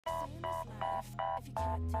If you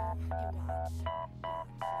can't do, you're not.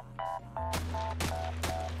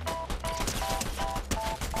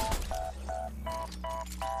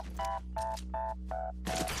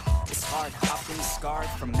 It's hard, I've been scarred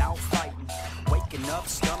from out fighting. Waking up,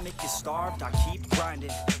 stomach is starved, I keep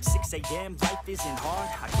grinding. 6 a.m, life isn't hard,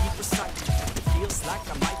 I keep reciting. It feels like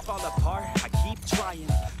I might fall apart, I keep trying.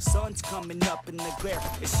 Sun's coming up and the glare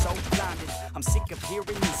is so blinding. I'm sick of hearing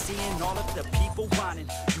and seeing all of the people whining.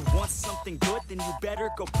 You want something good, then you better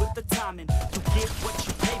go put the time in. You get what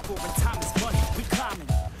you pay for and time is money, we climbing.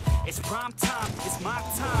 It's prime time, it's my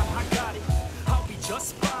time, I got it. I'll be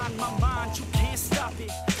just fine, my mind, you can't stop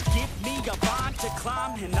it. Give me a vine to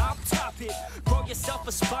climb and I'll top it. Grow yourself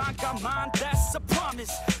a spine, got mine, that's a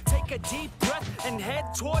promise. Take a deep breath and head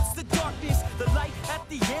towards the darkness. The light at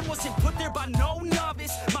the end wasn't put there by no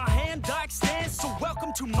novice. My hand I extend, so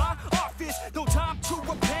welcome to my office. No time to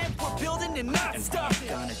repent, we're building and not stopping.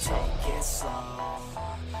 We're gonna take it slow,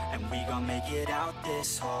 and we gon' make it out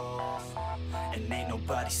this hole. And ain't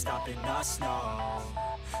nobody stopping us, no.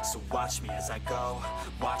 So watch me as I go,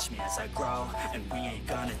 watch me as I grow. And we ain't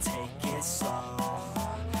gonna take it slow,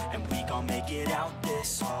 and we gon' make it out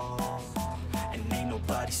this hole. And ain't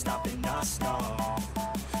nobody stopping us, no.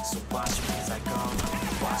 So watch me as I go,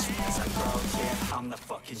 watch me as I grow. Yeah, I'm the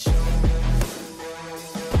fucking show.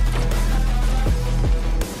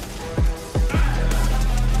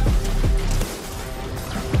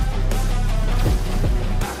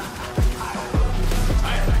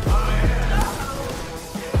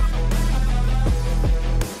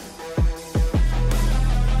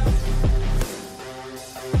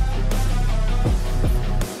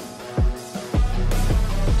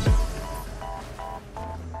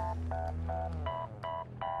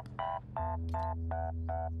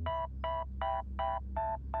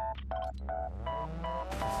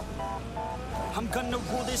 I'm gonna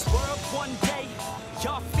rule this world one day.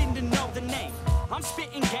 Y'all finna know the name. I'm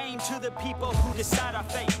spitting game to the people who decide our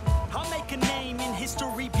fate. I'll make a name in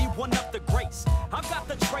history, be one of the greats. I've got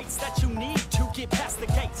the traits that you need to get past the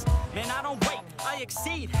gates. Man, I don't wait, I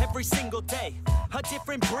exceed every single day. A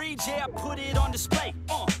different breed, yeah, I put it on display.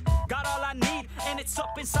 Got all I need, and it's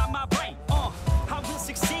up inside my brain. I will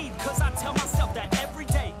succeed, cause I tell myself that every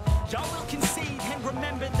day. Y'all will concede and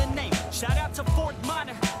remember the name. Shout out to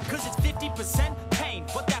Fortnite, cause it's 50% pain.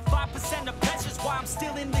 But that 5% of pleasure's why I'm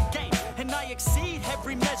still in the game. And I exceed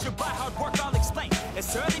every measure by hard work, I'll explain.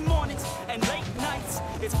 It's early mornings and late nights.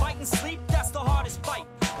 It's fight and sleep, that's the hardest fight.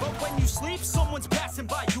 But when you sleep, someone's passing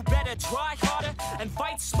by. You better try harder and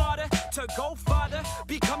fight smarter to go farther.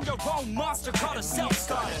 Become your own monster, call a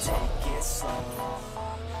self-starter. Take it slow,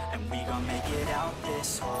 and we gon' make it out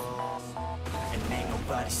this hole. And ain't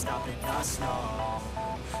nobody stopping us, no.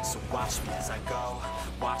 So watch me as I go,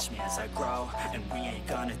 watch me as I grow. And we ain't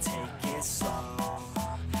gonna take it slow,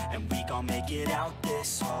 and we gon' make it out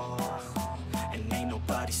this hole. And ain't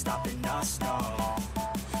nobody stopping us, no.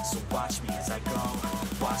 So watch me as I go,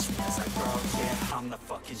 watch me as I grow. Yeah, I'm the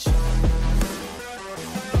fucking show.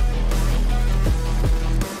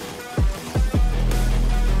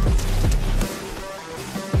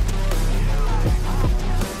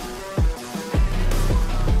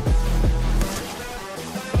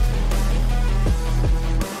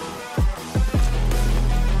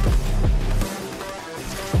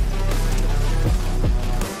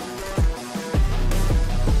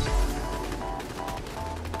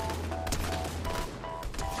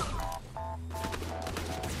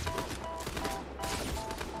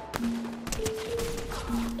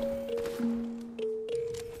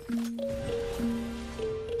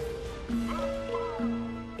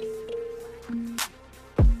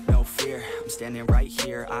 Standing right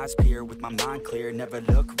here, eyes peer with my mind clear. Never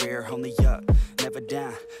look rear, only up, never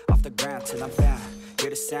down. Off the ground till I'm found.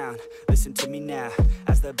 Hear the sound, listen to me now.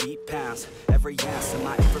 As the beat pounds, every ounce of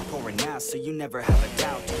my effort pouring out. So you never have a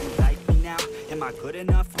doubt. Do you like me now? Am I good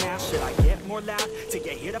enough now? Should I get more loud till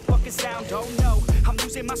you hear the fucking sound? Oh no, I'm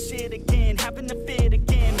losing my shit again, having to fit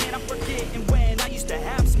again. Man, I'm forgetting when I used to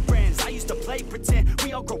have some friends. I used to play pretend,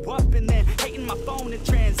 we all grow up and then hating my phone and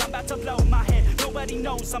trends. I'm about to blow my head, nobody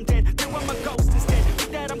knows I'm dead. Feel I'm a ghost instead,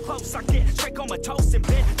 with that I'm close. I get straight comatose in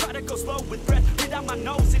bed, try to go slow with breath, breathe out my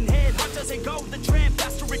nose and head. Heart doesn't go the trend,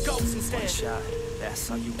 faster it goes instead. One shot, that's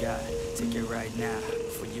all you got, take it right now,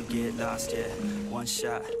 before you get lost, yeah. One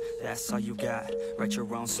shot, that's all you got, write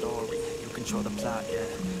your own story, you control the plot, yeah.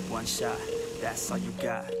 One shot, that's all you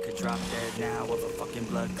got, could drop dead now of a fucking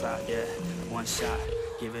blood clot, yeah. One shot,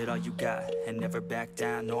 give it all you got, and never back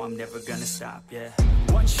down, no I'm never gonna stop, yeah.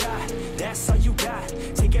 One shot, that's all you got,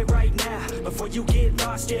 take it right now, before you get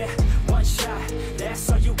lost, yeah. One shot,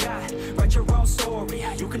 that's all you got, write your own story,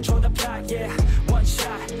 you control the plot, yeah.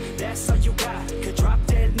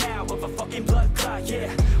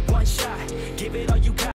 yeah, one shot, give it all you got.